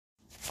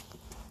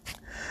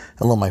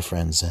Hello, my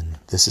friends, and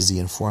this is the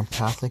Informed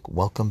Catholic.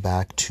 Welcome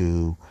back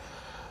to,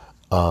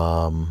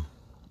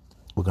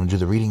 we're going to do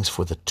the readings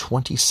for the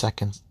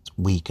 22nd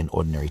week in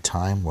Ordinary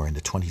Time. We're in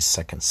the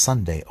 22nd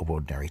Sunday of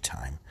Ordinary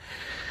Time.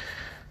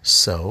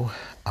 So,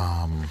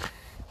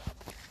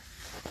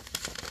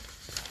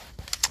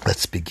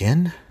 let's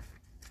begin.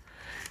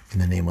 In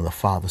the name of the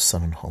Father,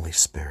 Son, and Holy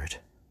Spirit.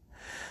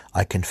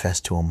 I confess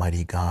to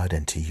Almighty God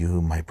and to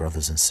you, my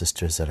brothers and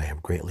sisters, that I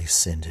have greatly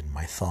sinned in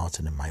my thoughts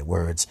and in my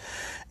words,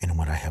 in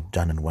what I have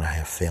done and what I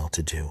have failed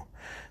to do,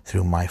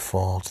 through my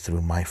most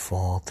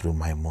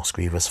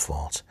grievous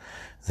fault.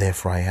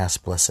 Therefore I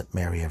ask Blessed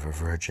Mary, ever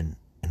Virgin,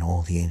 and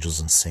all the angels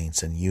and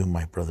saints, and you,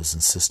 my brothers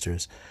and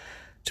sisters,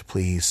 to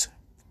please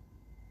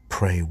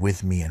pray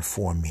with me and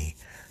for me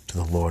to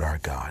the Lord our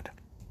God.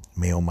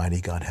 May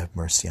Almighty God have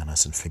mercy on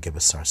us and forgive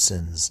us our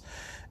sins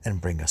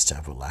and bring us to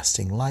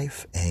everlasting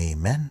life.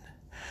 Amen.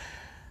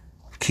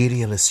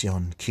 Kyrie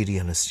eleison, Kyrie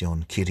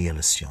eleison, Kyrie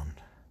eleison.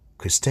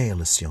 Christe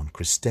eleison,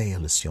 Christe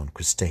eleison,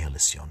 Christe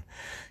eleison.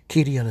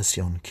 Kyrie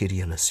eleison,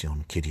 Kyrie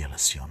eleison, Kyrie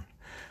eleison.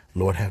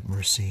 Lord have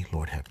mercy,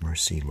 Lord have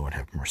mercy, Lord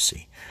have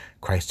mercy.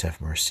 Christ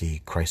have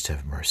mercy, Christ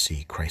have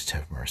mercy, Christ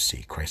have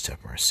mercy, Christ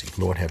have mercy.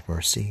 Lord have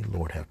mercy,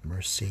 Lord have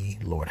mercy,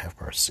 Lord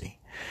have mercy.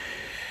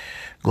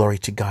 Glory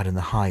to God in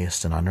the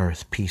highest, and on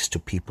earth peace to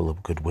people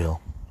of good will.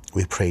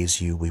 We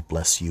praise you, we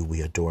bless you,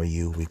 we adore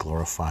you, we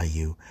glorify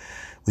you.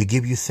 We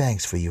give you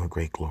thanks for your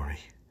great glory.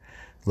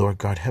 Lord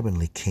God,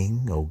 Heavenly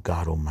King, O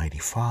God, Almighty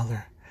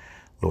Father,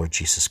 Lord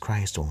Jesus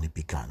Christ, only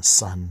begotten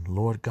Son,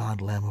 Lord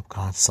God, Lamb of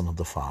God, Son of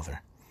the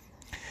Father.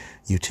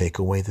 You take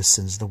away the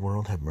sins of the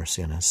world, have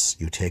mercy on us.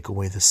 You take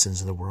away the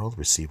sins of the world,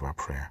 receive our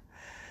prayer.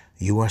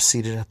 You are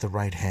seated at the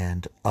right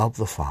hand of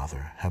the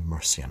Father, have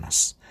mercy on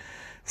us.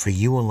 For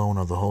you alone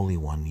are the Holy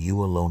One,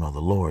 you alone are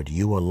the Lord,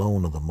 you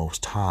alone are the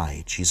Most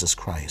High, Jesus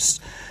Christ,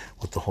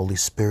 with the Holy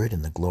Spirit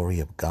and the glory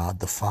of God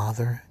the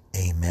Father.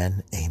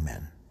 Amen,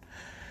 amen.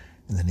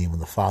 In the name of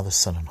the Father,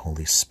 Son, and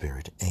Holy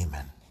Spirit.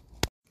 Amen.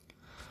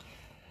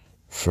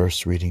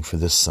 First reading for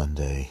this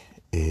Sunday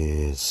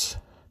is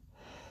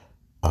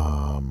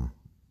from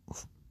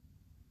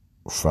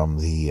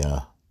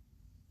the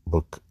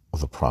book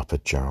of the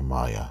prophet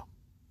Jeremiah.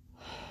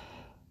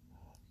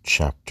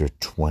 Chapter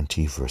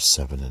 20, verse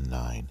 7 and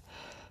 9.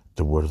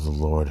 The word of the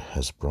Lord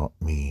has brought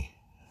me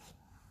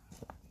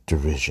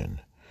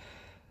derision.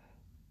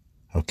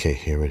 Okay,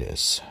 here it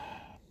is.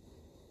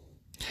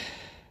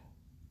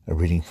 A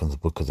reading from the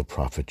book of the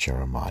prophet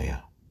Jeremiah.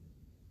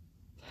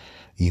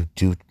 You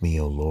duped me,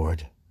 O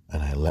Lord,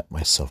 and I let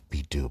myself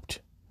be duped.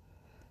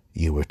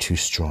 You were too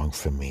strong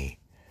for me,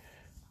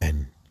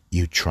 and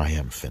you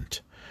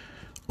triumphant.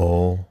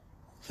 All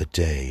the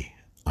day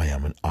I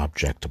am an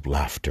object of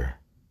laughter.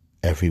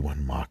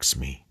 Everyone mocks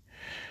me.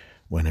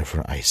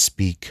 Whenever I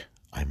speak,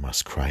 I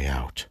must cry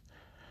out.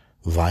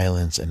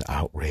 Violence and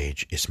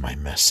outrage is my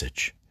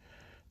message.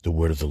 The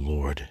word of the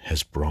Lord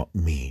has brought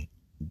me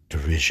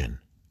derision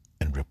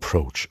and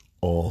reproach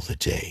all the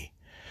day.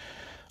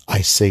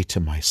 I say to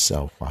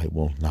myself, I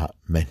will not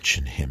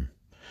mention him.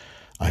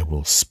 I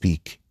will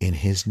speak in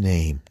his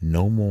name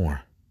no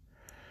more.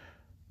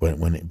 But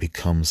when it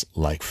becomes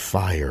like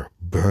fire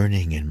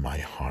burning in my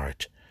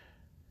heart,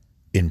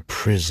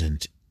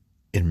 imprisoned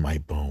in my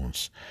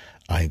bones,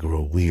 I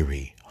grow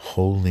weary,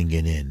 holding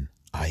it in.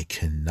 I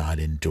cannot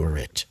endure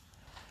it.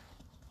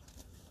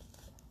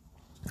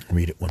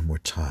 Read it one more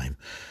time.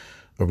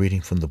 A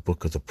reading from the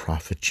book of the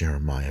prophet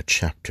Jeremiah,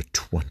 chapter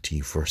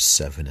 20, verse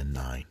 7 and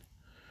 9.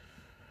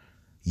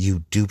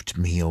 You duped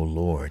me, O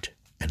Lord,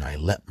 and I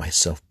let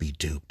myself be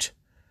duped.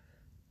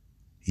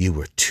 You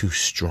were too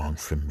strong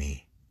for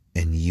me,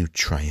 and you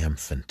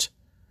triumphant.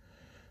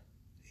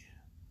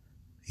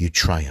 You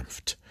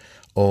triumphed.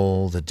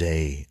 All the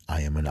day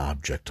I am an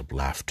object of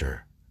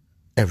laughter.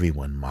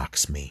 Everyone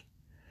mocks me.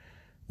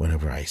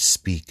 Whenever I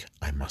speak,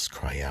 I must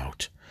cry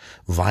out.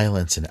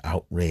 Violence and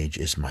outrage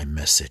is my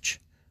message.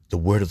 The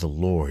word of the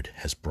Lord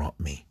has brought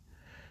me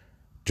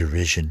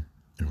derision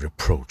and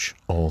reproach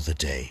all the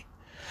day.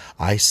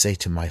 I say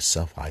to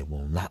myself, I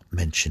will not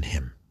mention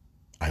him.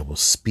 I will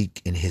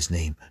speak in his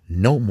name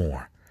no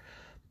more.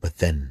 But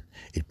then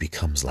it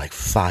becomes like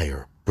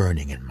fire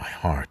burning in my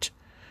heart,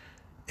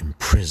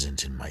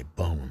 imprisoned in my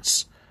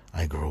bones.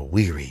 I grow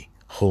weary,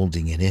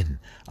 holding it in.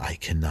 I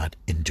cannot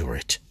endure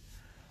it.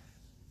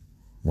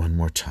 One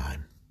more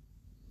time.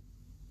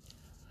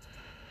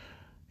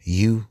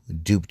 You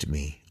duped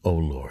me, O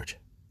Lord,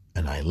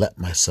 and I let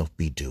myself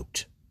be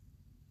duped.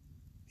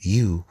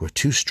 You were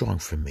too strong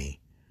for me,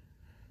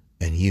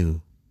 and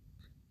you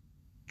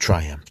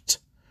triumphed.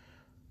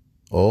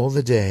 All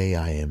the day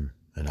I am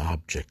an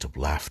object of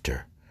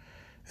laughter.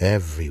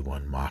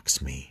 Everyone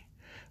mocks me.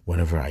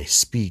 Whenever I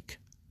speak,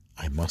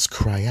 I must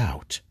cry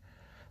out.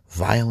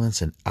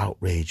 Violence and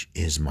outrage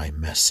is my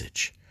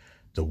message.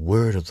 The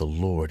word of the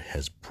Lord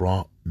has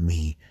brought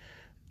me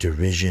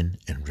derision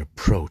and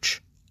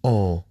reproach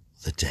all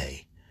the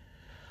day.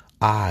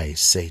 I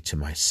say to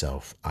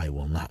myself, I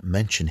will not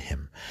mention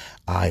him.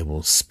 I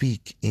will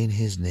speak in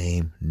his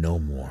name no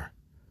more.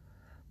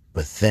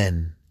 But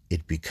then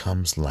it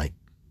becomes like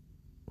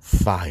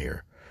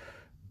fire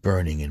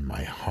burning in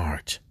my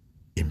heart,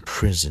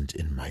 imprisoned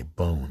in my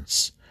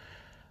bones.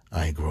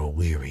 I grow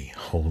weary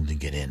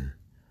holding it in.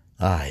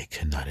 I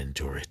cannot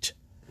endure it.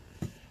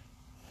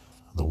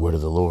 The word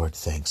of the Lord,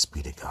 thanks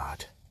be to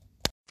God.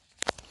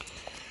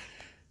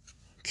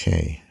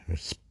 Okay,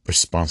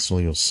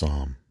 responsorial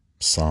psalm,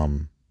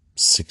 Psalm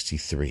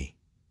 63.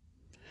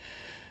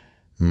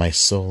 My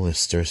soul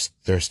is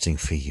thirsting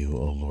for you,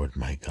 O Lord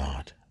my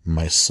God.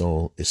 My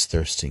soul is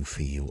thirsting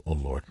for you, O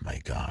Lord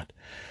my God.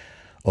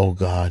 O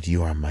God,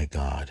 you are my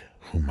God,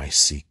 whom I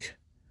seek.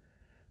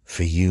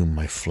 For you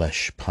my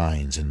flesh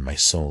pines and my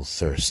soul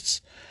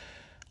thirsts,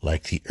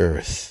 like the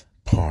earth,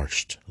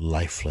 parched,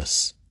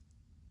 lifeless,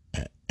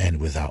 and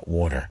without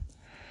water.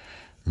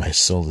 My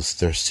soul is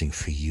thirsting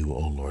for you,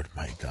 O Lord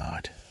my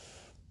God.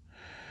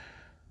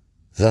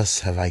 Thus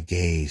have I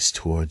gazed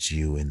towards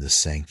you in the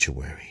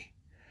sanctuary,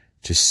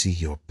 to see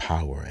your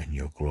power and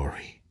your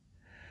glory.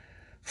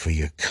 For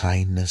your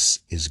kindness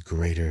is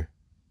greater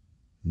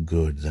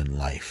good than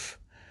life.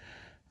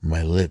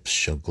 My lips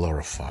shall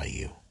glorify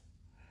you.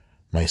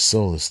 My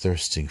soul is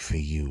thirsting for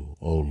you,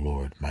 O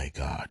Lord my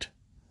God.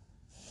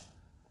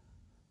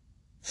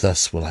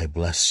 Thus will I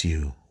bless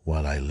you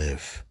while I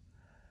live.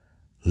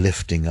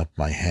 Lifting up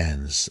my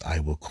hands, I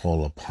will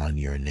call upon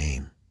your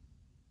name.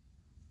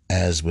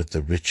 As with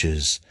the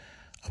riches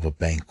of a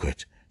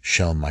banquet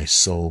shall my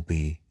soul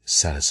be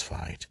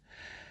satisfied,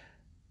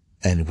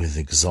 and with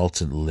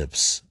exultant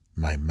lips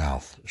my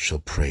mouth shall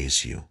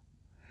praise you.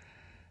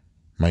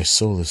 My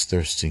soul is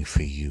thirsting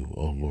for you,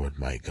 O Lord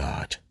my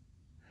God.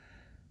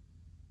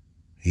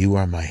 You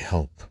are my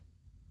help,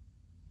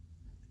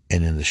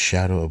 and in the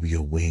shadow of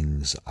your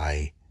wings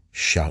I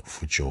shout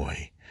for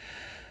joy.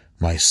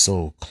 My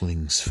soul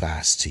clings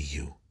fast to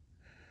you.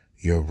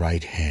 Your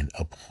right hand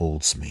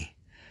upholds me.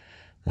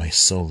 My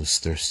soul is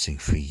thirsting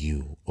for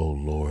you, O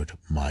Lord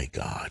my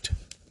God.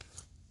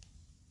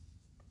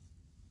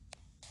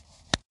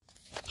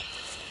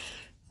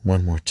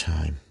 One more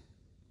time.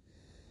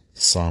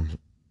 Psalm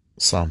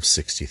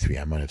 63.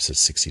 I might have said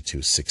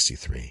 62,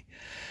 63.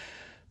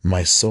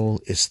 My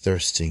soul is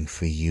thirsting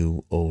for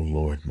you, O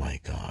Lord my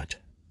God.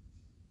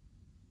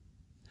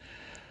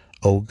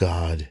 O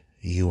God,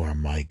 you are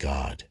my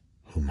God,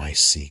 whom I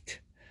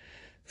seek.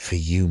 For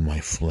you my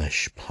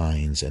flesh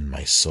pines and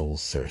my soul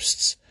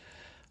thirsts,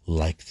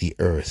 like the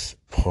earth,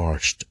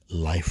 parched,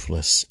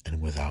 lifeless,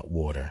 and without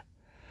water.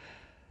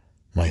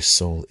 My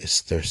soul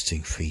is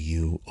thirsting for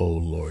you, O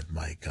Lord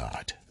my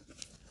God.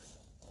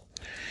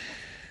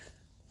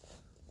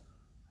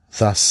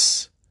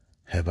 Thus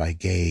have I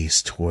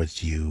gazed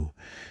towards you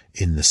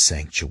in the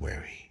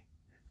sanctuary,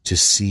 to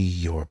see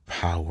your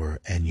power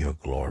and your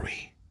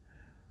glory.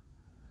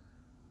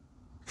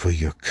 For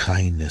your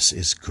kindness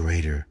is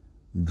greater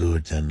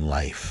good than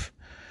life.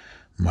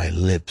 My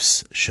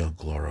lips shall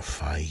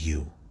glorify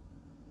you.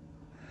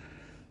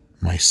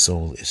 My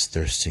soul is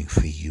thirsting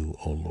for you,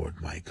 O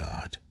Lord my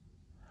God.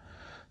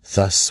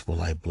 Thus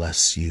will I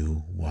bless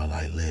you while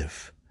I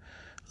live.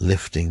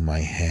 Lifting my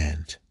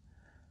hand,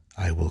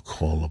 I will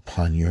call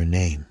upon your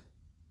name.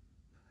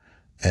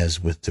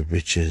 As with the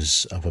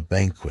riches of a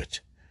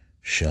banquet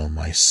shall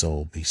my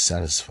soul be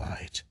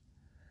satisfied,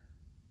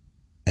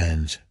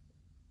 and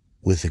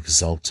with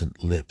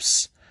exultant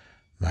lips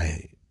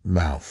my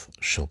mouth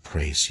shall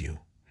praise you.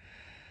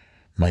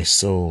 My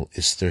soul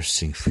is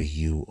thirsting for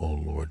you, O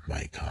Lord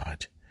my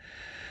God.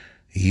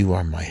 You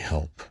are my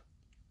help.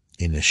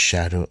 In the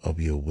shadow of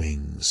your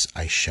wings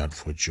I shout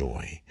for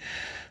joy.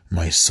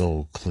 My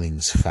soul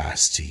clings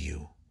fast to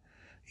you.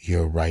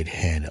 Your right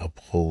hand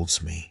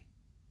upholds me.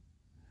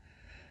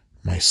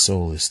 My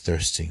soul is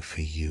thirsting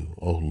for you,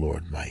 O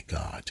Lord my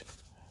God.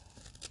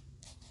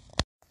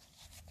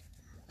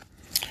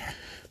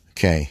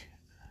 Okay,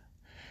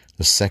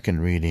 the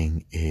second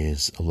reading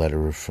is a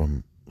letter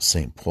from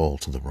St. Paul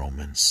to the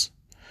Romans.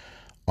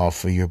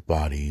 Offer your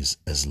bodies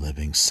as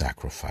living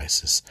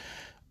sacrifices.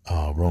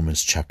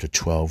 Romans chapter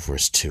 12,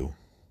 verse 2.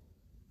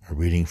 A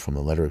reading from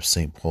the letter of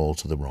St. Paul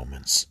to the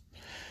Romans.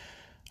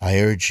 I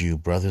urge you,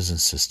 brothers and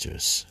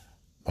sisters,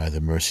 by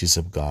the mercies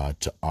of God,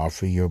 to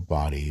offer your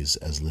bodies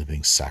as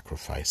living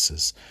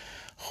sacrifices,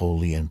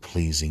 holy and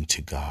pleasing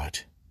to God,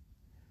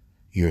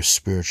 your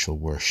spiritual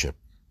worship.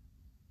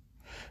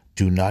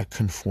 Do not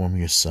conform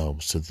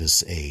yourselves to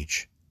this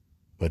age,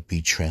 but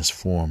be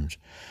transformed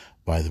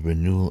by the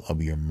renewal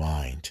of your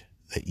mind,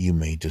 that you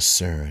may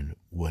discern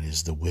what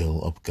is the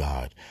will of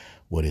God,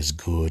 what is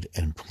good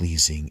and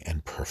pleasing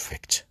and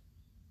perfect.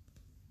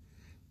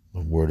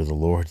 The word of the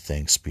Lord,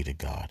 thanks be to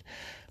God.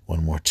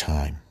 One more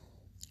time,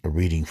 a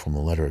reading from the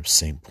letter of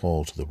St.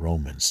 Paul to the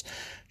Romans,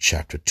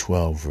 chapter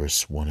 12,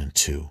 verse 1 and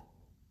 2.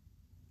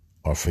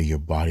 Offer your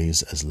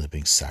bodies as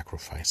living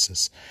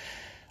sacrifices.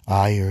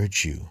 I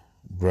urge you,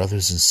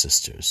 brothers and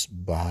sisters,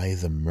 by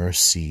the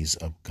mercies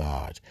of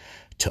God,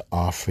 to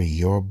offer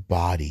your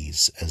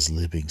bodies as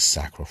living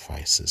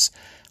sacrifices,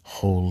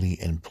 holy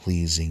and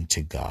pleasing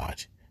to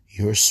God,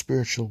 your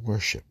spiritual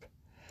worship.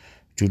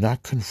 Do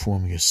not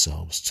conform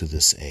yourselves to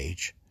this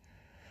age,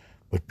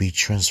 but be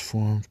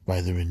transformed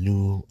by the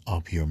renewal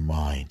of your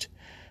mind,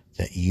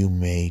 that you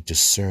may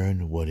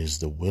discern what is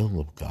the will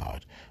of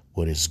God,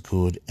 what is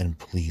good and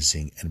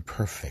pleasing and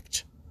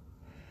perfect.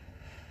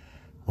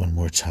 One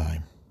more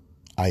time.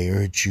 I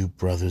urge you,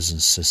 brothers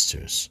and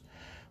sisters,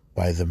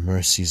 by the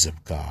mercies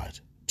of God,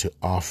 to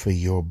offer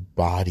your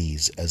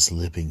bodies as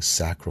living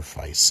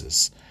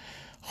sacrifices,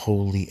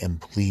 holy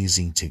and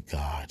pleasing to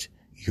God,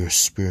 your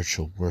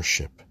spiritual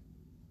worship.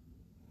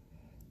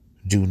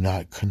 Do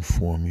not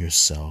conform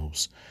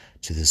yourselves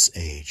to this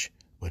age,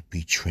 but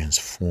be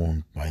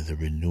transformed by the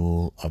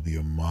renewal of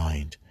your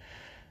mind,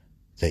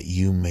 that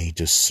you may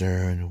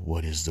discern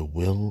what is the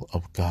will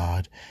of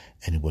God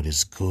and what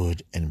is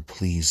good and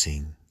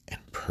pleasing and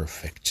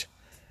perfect.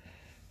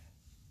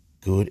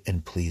 Good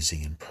and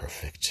pleasing and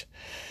perfect.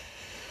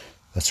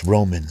 That's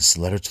Romans,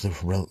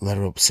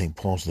 letter of St.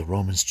 Paul to the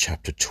Romans,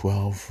 chapter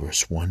 12,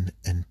 verse 1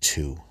 and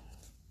 2.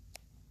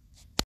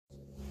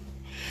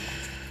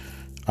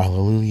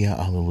 Alleluia,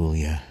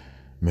 alleluia.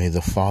 May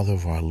the Father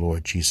of our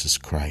Lord Jesus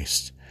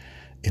Christ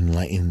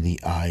enlighten the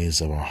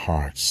eyes of our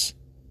hearts,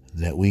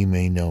 that we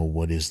may know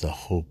what is the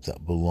hope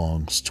that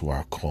belongs to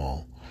our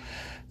call.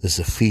 This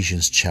is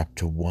Ephesians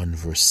chapter 1,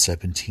 verse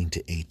 17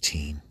 to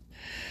 18.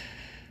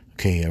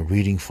 Okay, a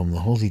reading from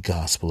the Holy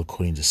Gospel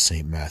according to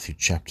St. Matthew,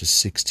 chapter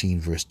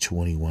 16, verse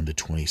 21 to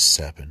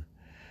 27.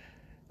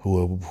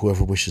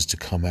 Whoever wishes to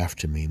come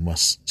after me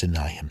must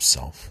deny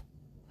himself.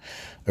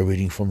 A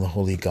reading from the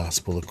Holy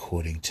Gospel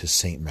according to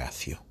St.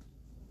 Matthew.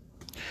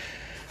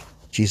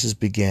 Jesus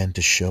began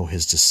to show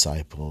his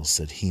disciples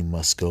that he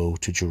must go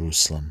to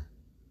Jerusalem,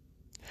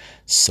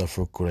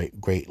 suffer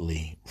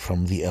greatly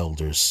from the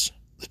elders,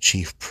 the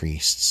chief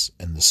priests,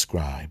 and the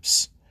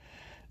scribes,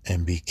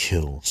 and be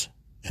killed,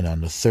 and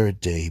on the third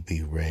day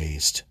be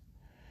raised.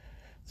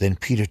 Then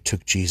Peter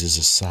took Jesus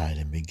aside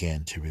and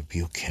began to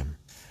rebuke him.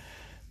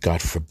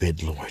 God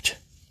forbid, Lord.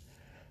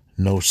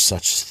 No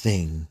such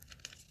thing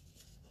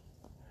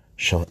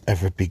shall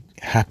ever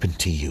happen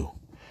to you.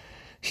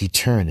 He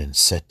turned and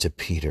said to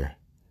Peter,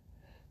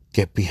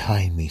 Get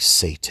behind me,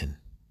 Satan.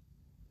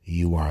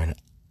 You are an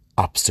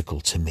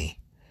obstacle to me.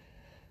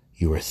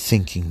 You are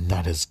thinking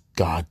not as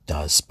God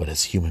does, but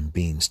as human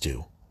beings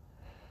do.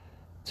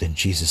 Then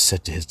Jesus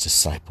said to his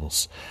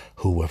disciples,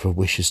 Whoever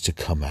wishes to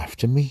come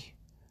after me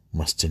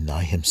must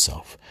deny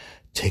himself,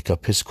 take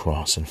up his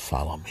cross, and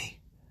follow me.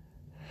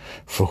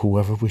 For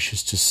whoever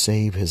wishes to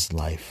save his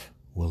life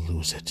will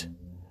lose it.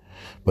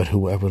 But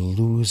whoever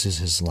loses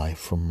his life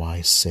for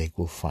my sake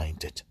will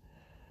find it.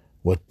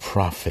 What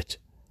profit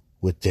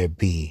would there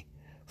be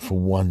for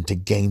one to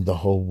gain the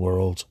whole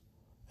world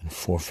and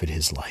forfeit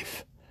his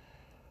life?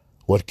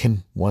 What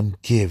can one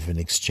give in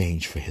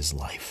exchange for his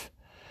life?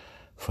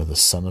 For the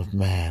Son of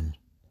Man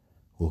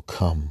will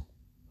come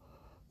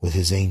with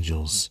his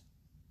angels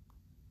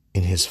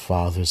in his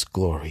Father's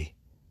glory,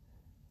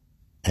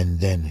 and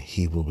then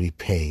he will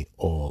repay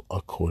all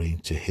according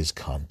to his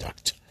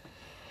conduct.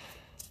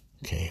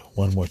 Okay,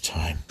 one more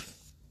time.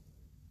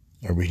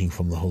 A reading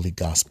from the Holy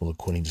Gospel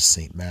according to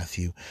St.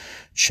 Matthew,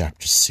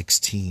 chapter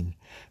 16,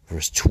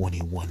 verse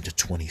 21 to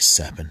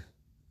 27.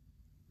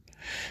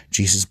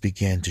 Jesus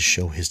began to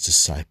show his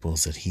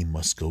disciples that he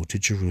must go to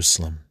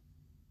Jerusalem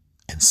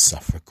and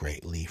suffer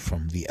greatly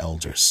from the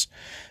elders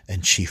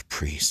and chief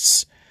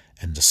priests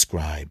and the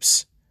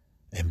scribes,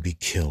 and be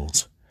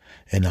killed,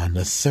 and on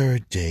the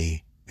third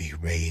day be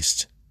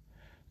raised.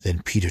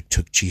 Then Peter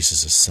took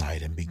Jesus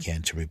aside and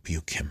began to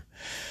rebuke him.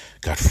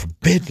 God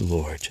forbid,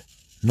 Lord,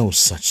 no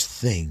such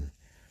thing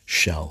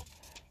shall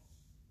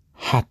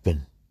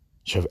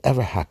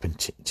ever happen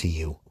to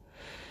you.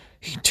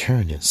 He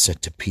turned and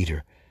said to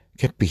Peter,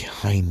 Get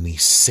behind me,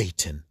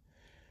 Satan.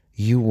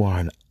 You are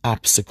an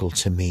obstacle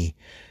to me.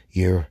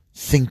 You're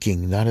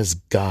thinking not as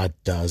God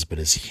does, but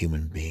as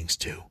human beings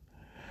do.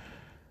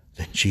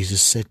 Then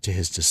Jesus said to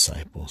his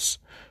disciples,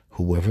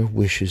 Whoever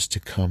wishes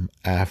to come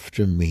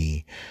after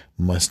me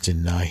must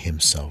deny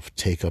himself,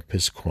 take up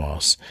his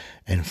cross,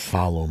 and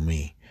follow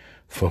me.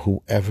 For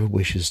whoever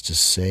wishes to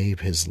save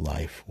his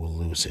life will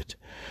lose it,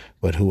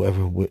 but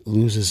whoever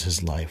loses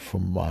his life for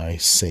my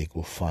sake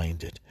will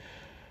find it.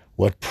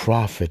 What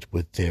profit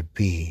would there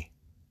be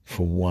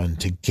for one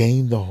to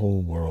gain the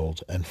whole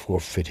world and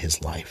forfeit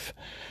his life?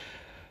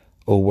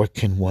 Or what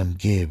can one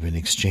give in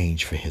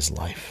exchange for his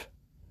life?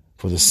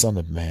 For the Son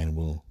of Man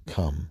will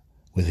come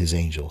with his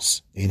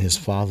angels in his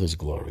Father's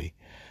glory,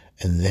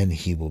 and then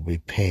he will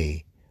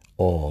repay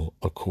all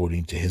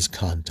according to his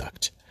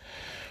conduct.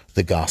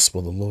 The Gospel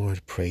of the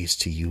Lord. Praise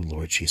to you,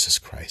 Lord Jesus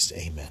Christ.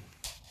 Amen.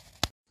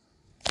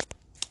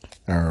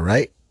 All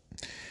right.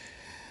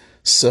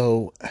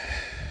 So,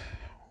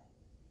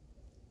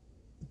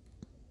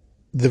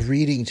 the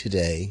reading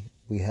today,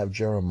 we have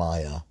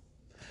Jeremiah,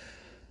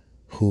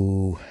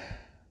 who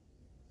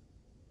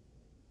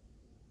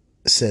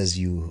says,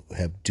 You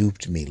have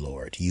duped me,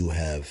 Lord. You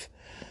have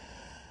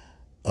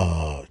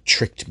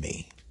tricked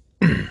me,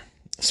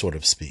 sort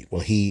of speak.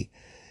 Well,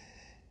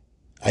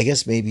 I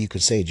guess maybe you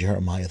could say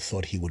Jeremiah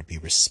thought he would be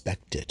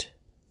respected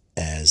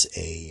as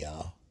a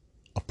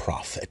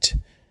prophet.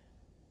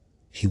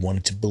 He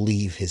wanted to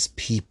believe his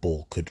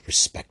people could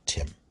respect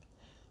him,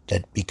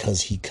 that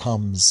because he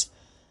comes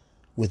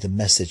with a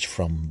message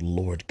from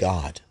Lord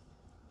God,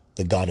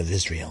 the God of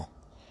Israel,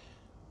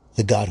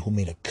 the God who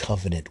made a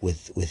covenant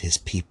with his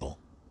people.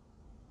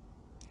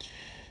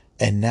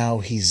 And now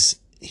he's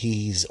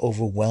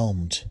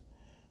overwhelmed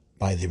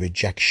by the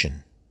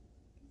rejection,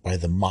 by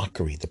the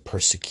mockery, the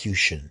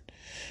persecution,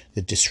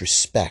 the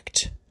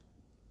disrespect.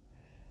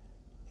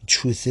 The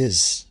truth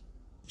is,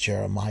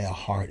 Jeremiah's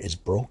heart is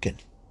broken.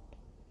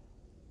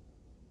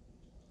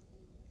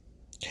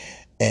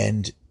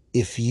 And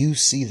if you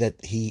see that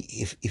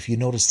if you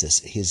notice this,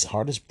 his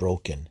heart is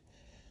broken,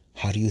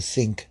 how do you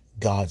think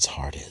God's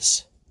heart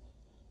is?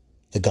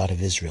 The God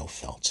of Israel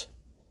felt.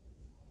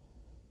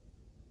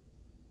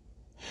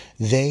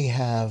 The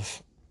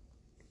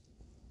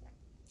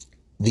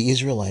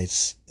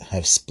Israelites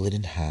have split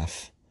in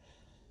half.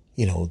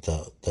 You know,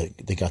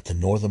 they got the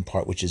northern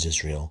part, which is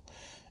Israel,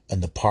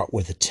 and the part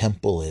where the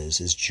temple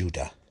is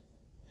Judah.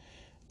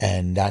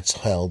 And that's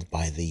held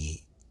by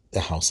the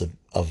house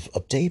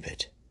of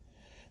David.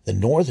 The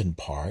northern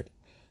part,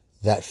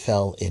 that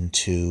fell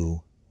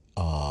into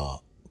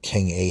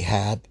King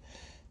Ahab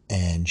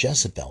and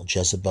Jezebel.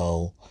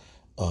 Jezebel,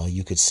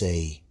 you could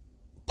say,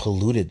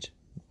 polluted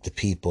the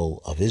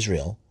people of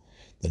Israel,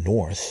 the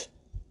north,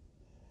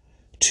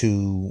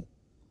 to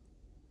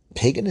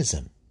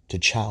paganism, to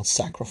child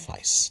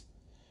sacrifice.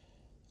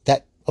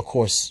 That, of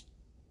course,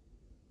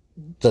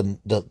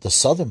 the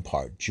southern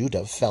part,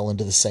 Judah, fell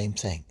into the same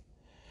thing.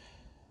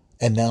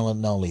 And not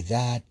only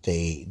that,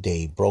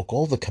 they broke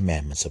all the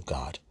commandments of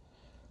God.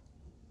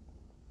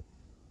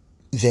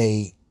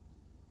 They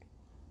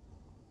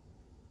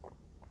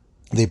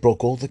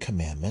broke all the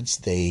commandments.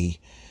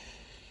 They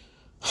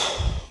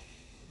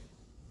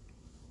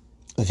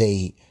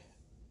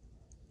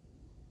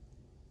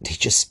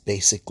just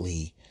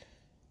basically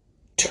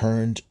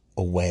turned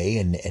away,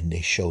 and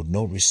they showed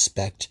no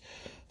respect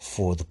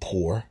for the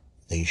poor.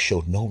 They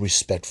showed no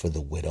respect for the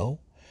widow.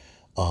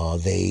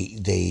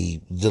 They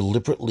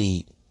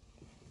deliberately,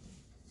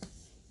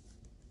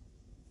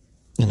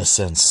 in a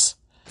sense,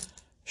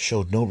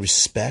 showed no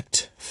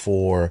respect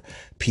for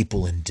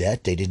people in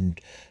debt. They didn't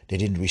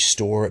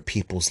restore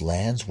people's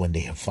lands when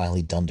they have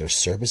finally done their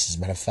service. As a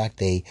matter of fact,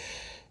 they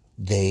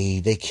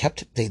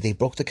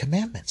broke the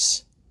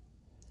commandments.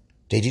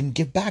 They didn't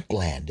give back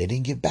land. They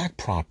didn't give back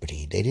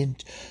property. They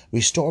didn't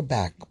restore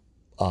back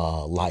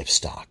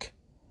livestock.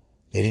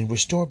 They didn't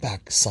restore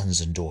back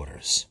sons and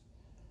daughters.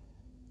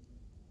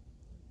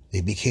 They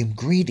became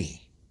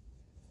greedy,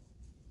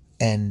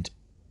 and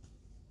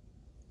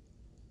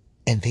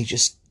they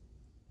just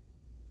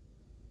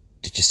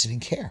didn't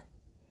care.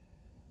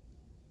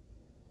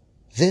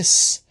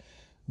 This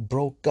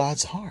broke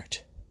God's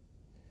heart.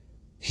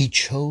 He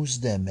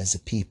chose them as a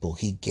people.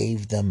 He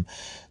gave them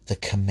the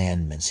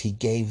commandments. He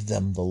gave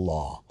them the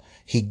law.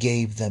 He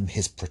gave them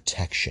his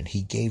protection.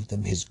 He gave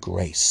them his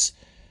grace.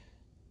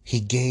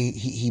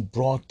 He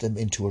brought them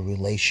into a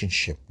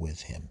relationship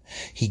with him.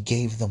 He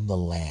gave them the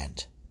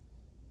land.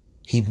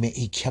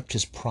 He kept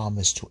his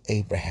promise to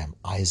Abraham,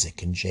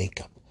 Isaac, and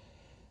Jacob.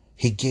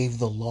 He gave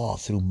the law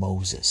through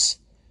Moses.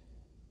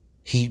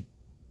 He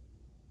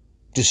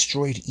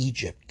destroyed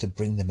Egypt to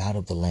bring them out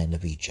of the land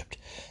of Egypt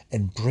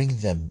and bring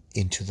them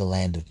into the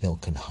land of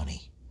milk and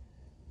honey.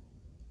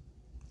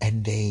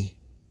 And they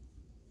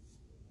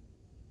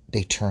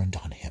turned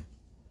on him.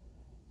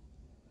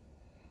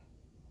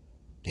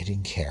 They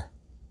didn't care.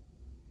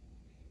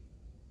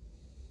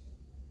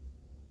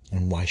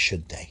 And why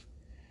should they?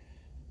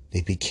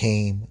 They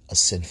became a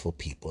sinful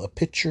people, a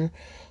picture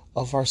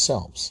of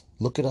ourselves.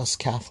 Look at us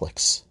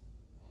Catholics.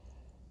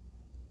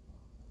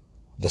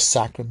 The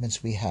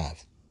sacraments we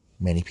have,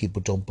 many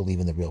people don't believe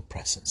in the real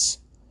presence.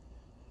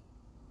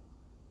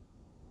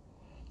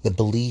 The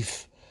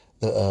belief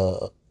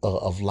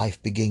of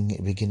life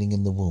beginning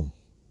in the womb.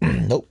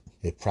 Nope.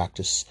 They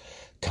practice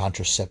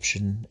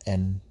contraception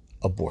and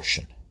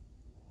abortion.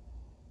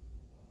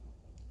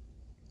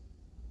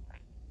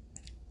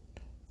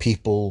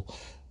 People,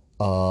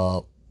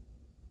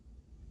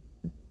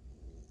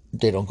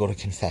 they don't go to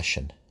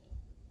confession.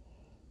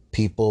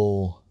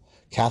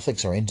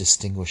 Catholics are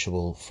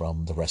indistinguishable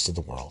from the rest of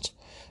the world,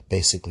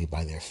 basically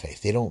by their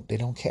faith. They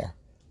don't care.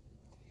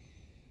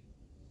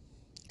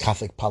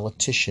 Catholic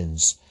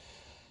politicians,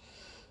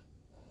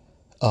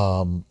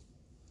 sinful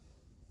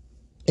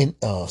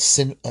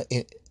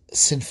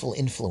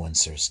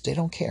influencers, they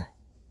don't care.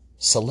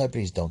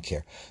 Celebrities don't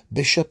care.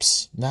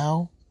 Bishops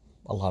now,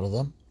 a lot of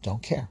them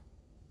don't care.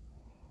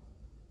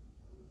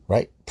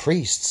 Right?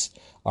 Priests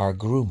are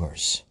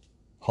groomers,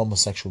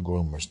 homosexual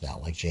groomers now,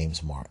 like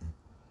James Martin.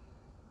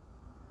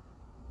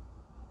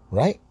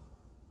 Right?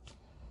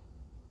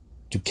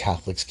 Do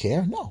Catholics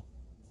care? No.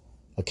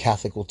 A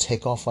Catholic will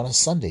take off on a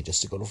Sunday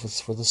just to go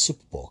for the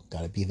Super Bowl.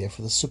 Got to be there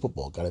for the Super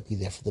Bowl. Got to be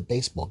there for the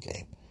baseball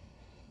game.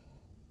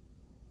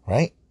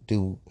 Right?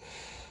 We're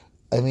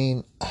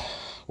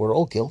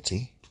all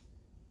guilty.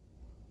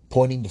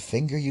 Pointing the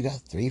finger, you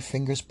got 3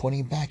 fingers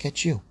pointing back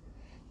at you.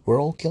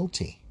 We're all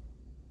guilty.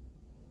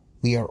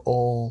 We are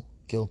all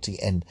guilty,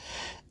 and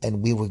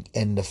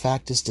the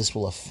fact is, this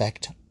will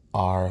affect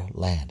our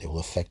land. It will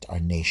affect our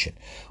nation.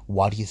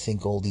 Why do you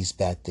think all these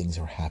bad things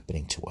are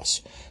happening to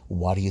us?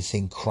 Why do you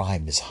think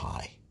crime is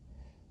high?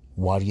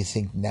 Why do you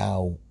think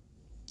now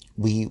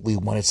we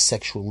wanted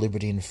sexual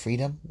liberty and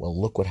freedom? Well,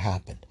 look what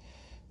happened.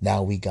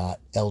 Now we got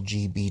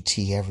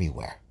LGBT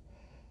everywhere,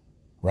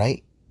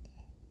 right?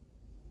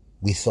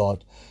 We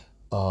thought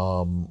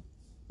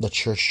the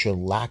church should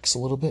lax a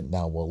little bit.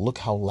 Now, well, look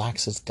how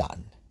lax it's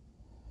gotten.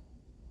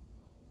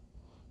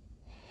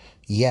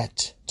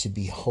 Yet, to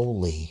be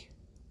holy,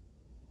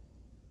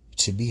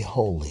 to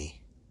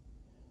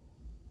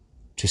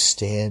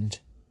stand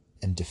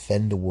and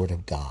defend the word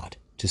of God,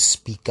 to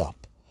speak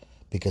up,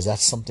 because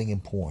that's something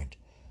important,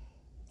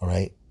 all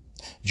right?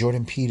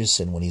 Jordan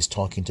Peterson, when he's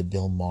talking to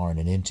Bill Maher in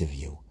an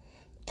interview,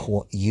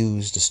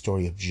 used the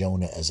story of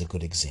Jonah as a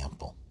good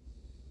example.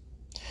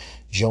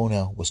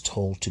 Jonah was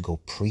told to go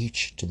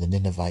preach to the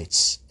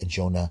Ninevites, and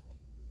Jonah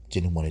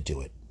didn't want to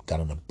do it. Got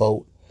on a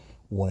boat,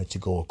 wanted to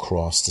go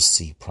across the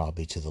sea,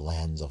 probably to the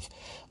lands of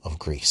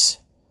Greece.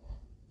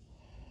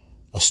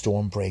 A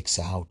storm breaks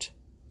out.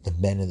 The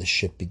men of the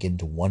ship begin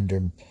to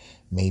wonder,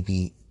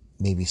 maybe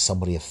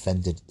somebody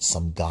offended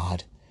some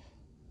god.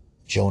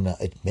 Jonah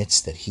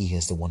admits that he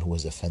is the one who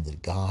has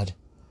offended God.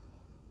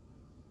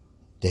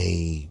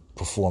 They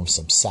perform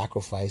some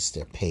sacrifice.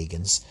 They're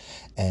pagans,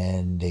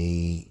 and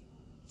they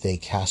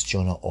cast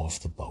Jonah off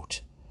the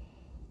boat.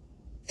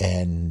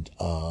 And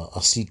a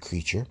sea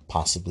creature,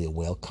 possibly a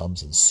whale,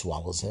 comes and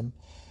swallows him,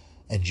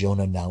 and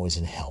Jonah now is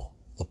in hell.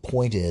 The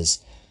point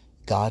is,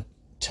 God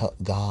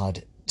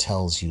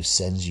tells you,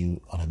 sends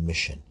you on a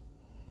mission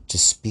to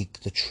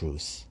speak the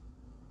truth.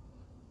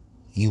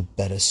 You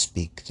better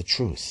speak the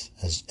truth,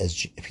 as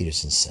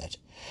Peterson said.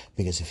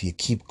 Because if you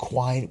keep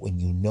quiet when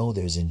you know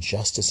there's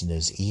injustice and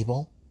there's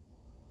evil,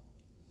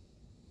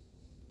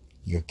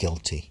 you're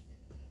guilty.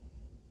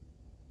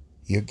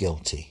 You're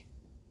guilty.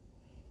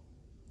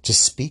 To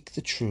speak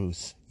the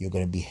truth, you're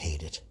going to be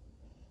hated.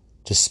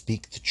 To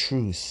speak the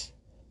truth,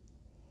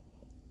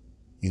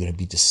 you're going to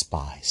be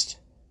despised.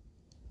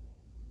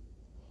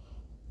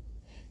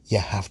 You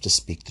have to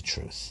speak the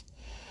truth.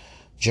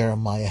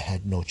 Jeremiah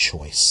had no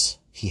choice.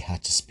 He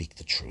had to speak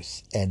the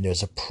truth. And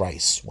there's a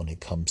price when it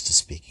comes to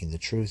speaking the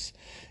truth.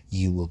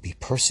 You will be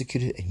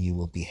persecuted and you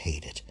will be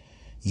hated.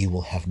 You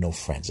will have no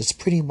friends. It's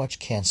pretty much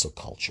cancel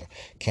culture.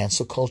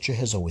 Cancel culture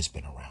has always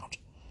been around.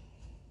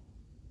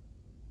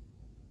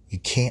 You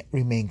can't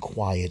remain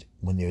quiet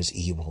when there's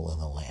evil in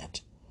the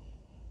land.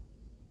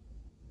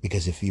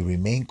 Because if you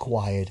remain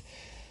quiet,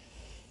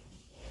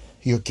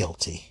 you're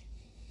guilty.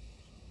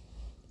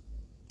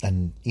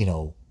 And,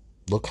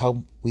 look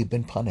how we've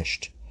been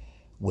punished.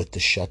 With the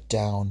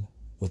shutdown,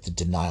 with the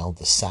denial of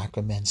the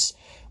sacraments,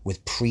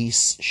 with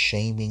priests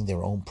shaming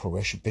their own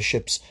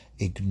bishops,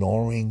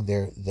 ignoring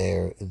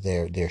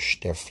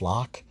their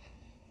flock.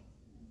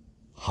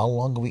 How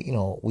long do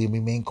we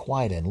remain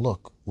quiet? And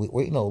look,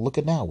 look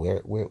at now.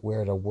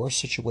 We're at a worse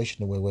situation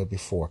than we were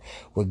before.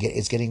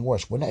 It's getting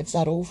worse. It's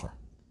not over.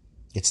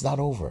 It's not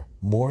over.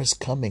 More is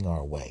coming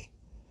our way.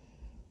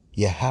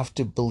 You have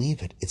to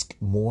believe it.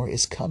 More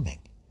is coming.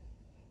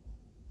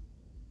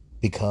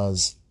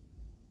 Because,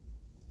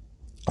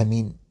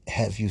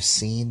 have you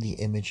seen the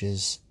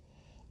images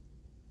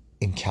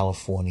in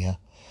California,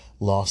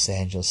 Los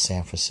Angeles,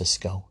 San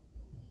Francisco?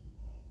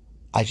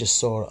 I just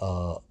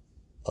saw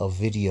a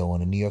video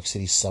on a New York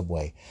City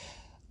subway.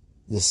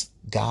 This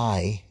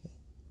guy,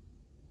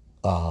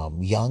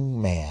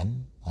 young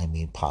man,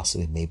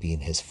 possibly maybe in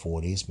his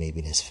 40s, maybe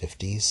in his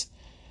 50s,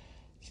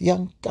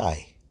 young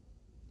guy,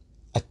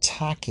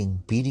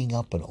 beating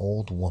up an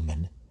old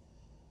woman,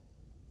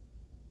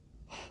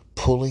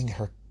 pulling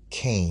her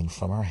cane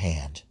from her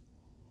hand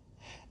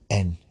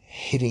and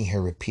hitting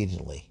her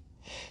repeatedly.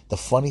 The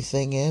funny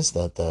thing is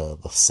that the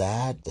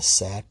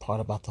sad part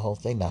about the whole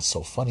thing, not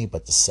so funny,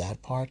 but the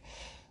sad part,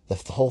 that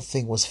the whole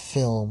thing was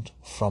filmed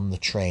from the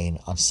train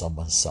on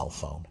someone's cell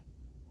phone.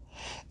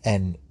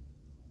 And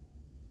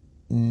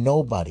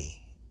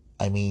nobody,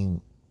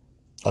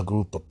 a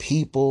group of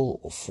people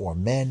or 4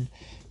 men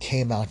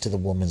came out to the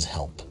woman's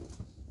help.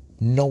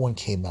 No one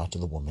came out to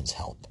the woman's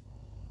help.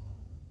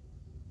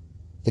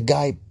 The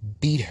guy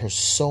beat her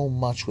so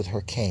much with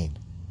her cane.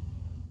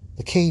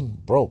 The cane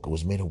broke. It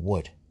was made of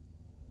wood.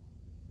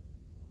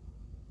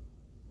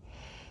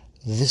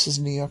 This is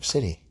New York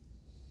City.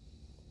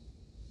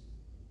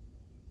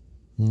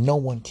 No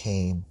one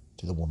came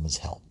to the woman's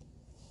help.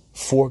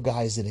 4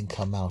 guys didn't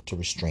come out to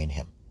restrain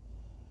him.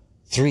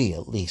 3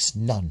 at least,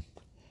 none.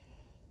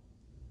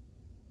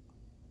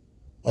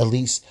 At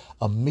least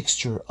a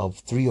mixture of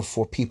 3 or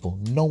 4 people.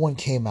 No one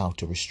came out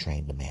to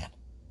restrain the man.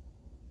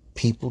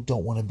 People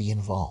don't want to be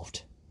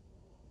involved.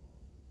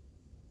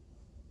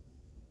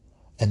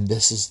 And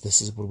this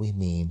is what we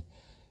mean,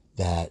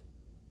 that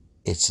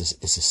it's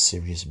a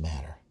serious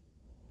matter.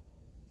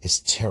 It's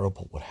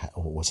terrible what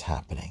was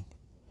happening.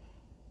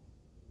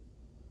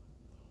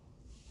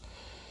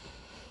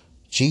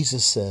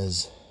 Jesus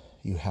says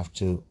you have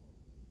to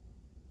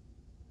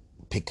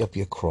pick up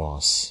your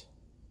cross,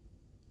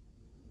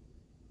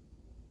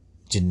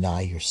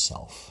 deny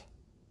yourself,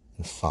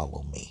 and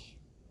follow me.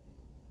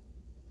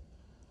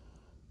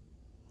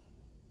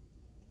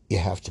 You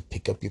have to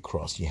pick up your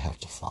cross. You have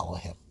to follow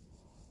him.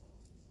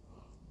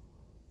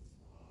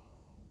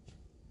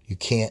 You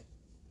can't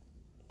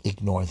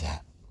ignore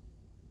that.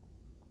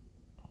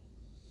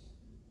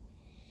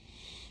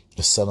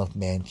 The Son of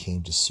Man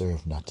came to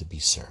serve, not to be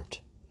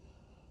served.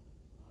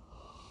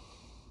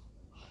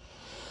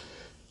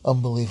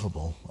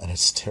 Unbelievable, and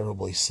it's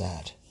terribly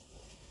sad.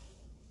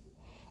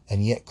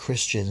 And yet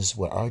Christians,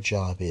 what our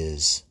job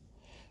is,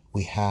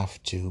 we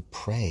have to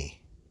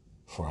pray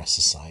for our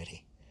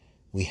society.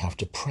 We have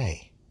to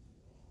pray.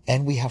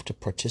 And we have to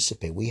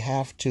participate. We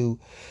have to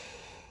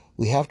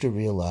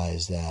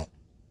realize that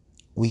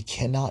we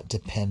cannot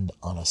depend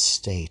on a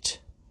state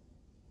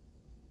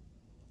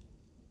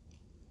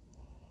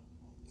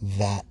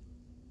that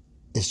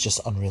is just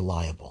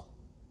unreliable.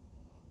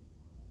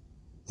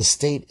 The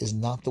state is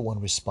not the one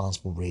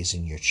responsible for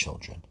raising your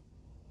children.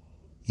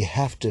 You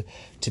have to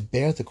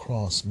bear the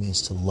cross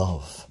means to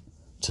love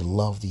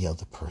the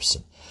other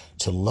person,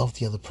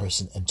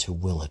 and to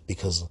will it,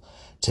 because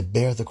to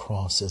bear the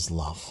cross is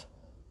love.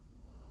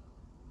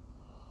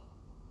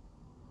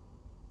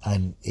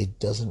 And it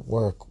doesn't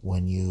work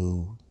when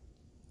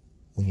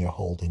you're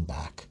holding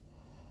back.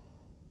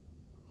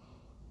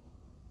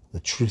 The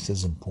truth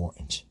is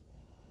important.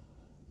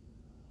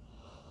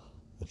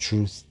 The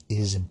truth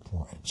is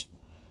important.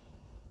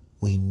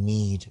 We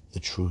need the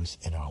truth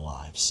in our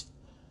lives.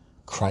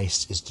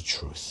 Christ is the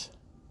truth.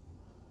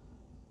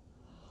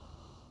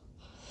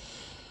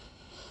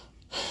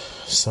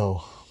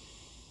 So,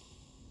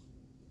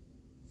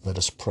 let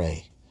us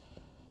pray.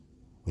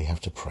 We have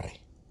to pray.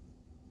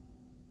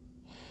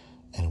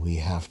 And we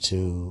have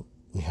to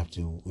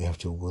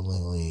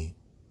willingly,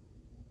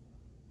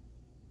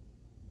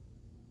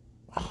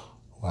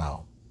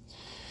 wow.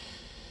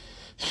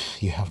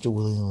 You have to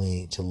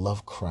willingly to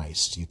love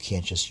Christ. You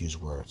can't just use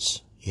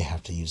words. You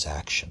have to use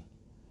action.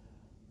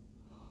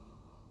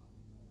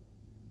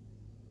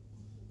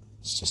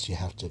 It's just you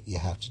have to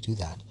do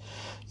that.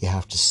 You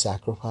have to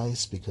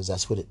sacrifice, because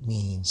that's what it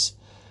means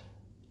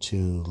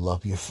to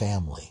love your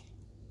family.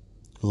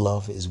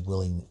 Love is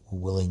willing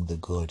the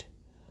good.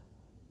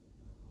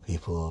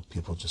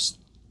 People just,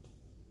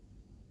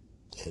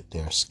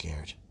 they're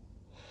scared.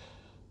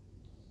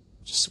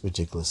 Just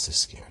ridiculously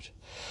scared.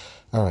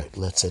 All right,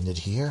 let's end it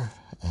here,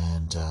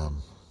 and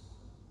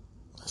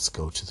let's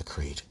go to the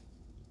creed.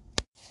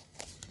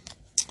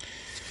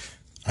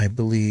 I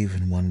believe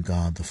in one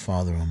God, the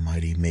Father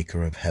Almighty,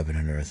 maker of heaven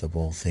and earth, of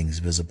all things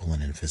visible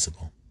and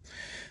invisible.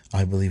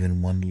 I believe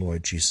in one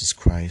Lord Jesus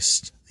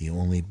Christ, the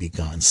only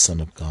begotten Son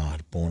of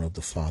God, born of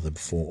the Father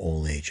before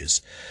all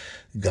ages,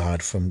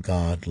 God from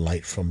God,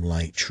 light from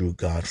light, true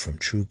God from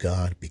true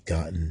God,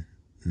 begotten,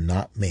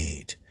 not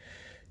made,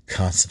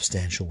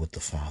 consubstantial with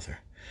the Father.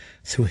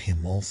 Through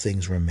him all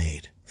things were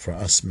made. For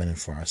us men and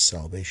for our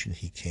salvation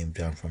he came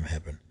down from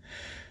heaven.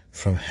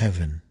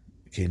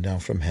 Came down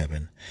from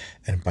heaven,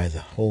 and by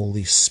the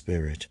Holy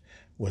Spirit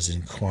was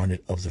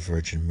incarnate of the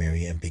Virgin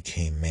Mary and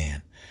became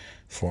man.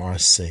 For our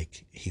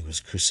sake he was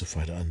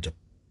crucified under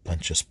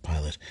Pontius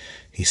Pilate.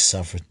 He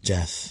suffered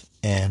death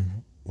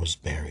and was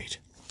buried,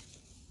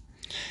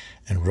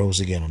 and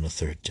rose again on the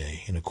third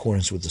day. In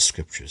accordance with the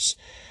Scriptures,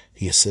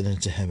 he ascended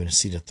into heaven and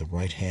seated at the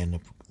right hand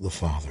of the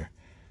Father.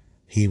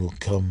 He will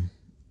come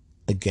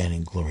again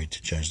in glory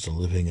to judge the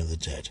living and the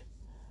dead.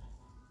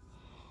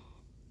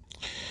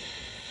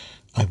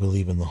 I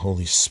believe in the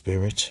Holy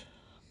Spirit.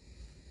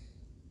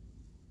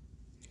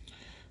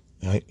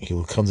 He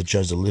will come to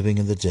judge the living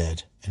and the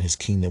dead, and his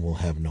kingdom will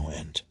have no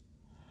end.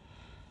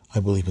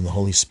 I believe in the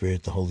Holy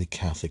Spirit, the Holy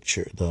Catholic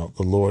Church, the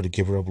Lord, the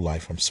giver of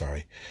life,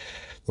 the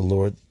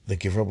Lord, the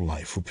giver of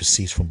life, who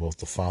proceeds from both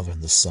the Father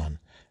and the Son,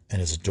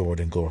 and is adored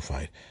and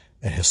glorified,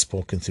 and has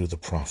spoken through the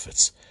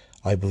prophets.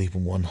 I believe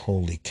in one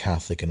holy,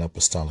 Catholic, and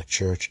Apostolic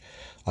Church.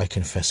 I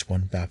confess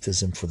one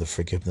baptism for the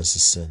forgiveness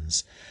of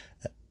sins,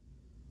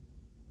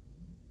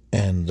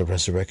 and the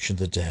resurrection of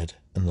the dead,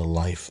 and the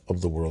life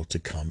of the world to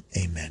come.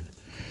 Amen.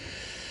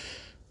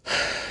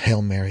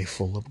 Hail Mary,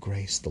 full of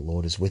grace, the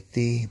Lord is with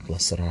thee.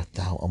 Blessed art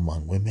thou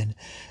among women,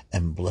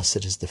 and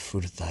blessed is the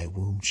fruit of thy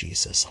womb,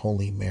 Jesus.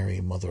 Holy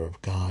Mary, Mother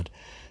of God,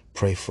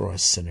 pray for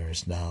us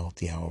sinners, now at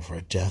the hour of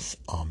our death.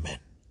 Amen.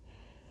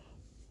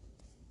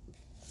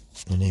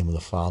 In the name of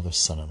the Father,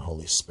 Son, and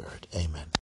Holy Spirit. Amen.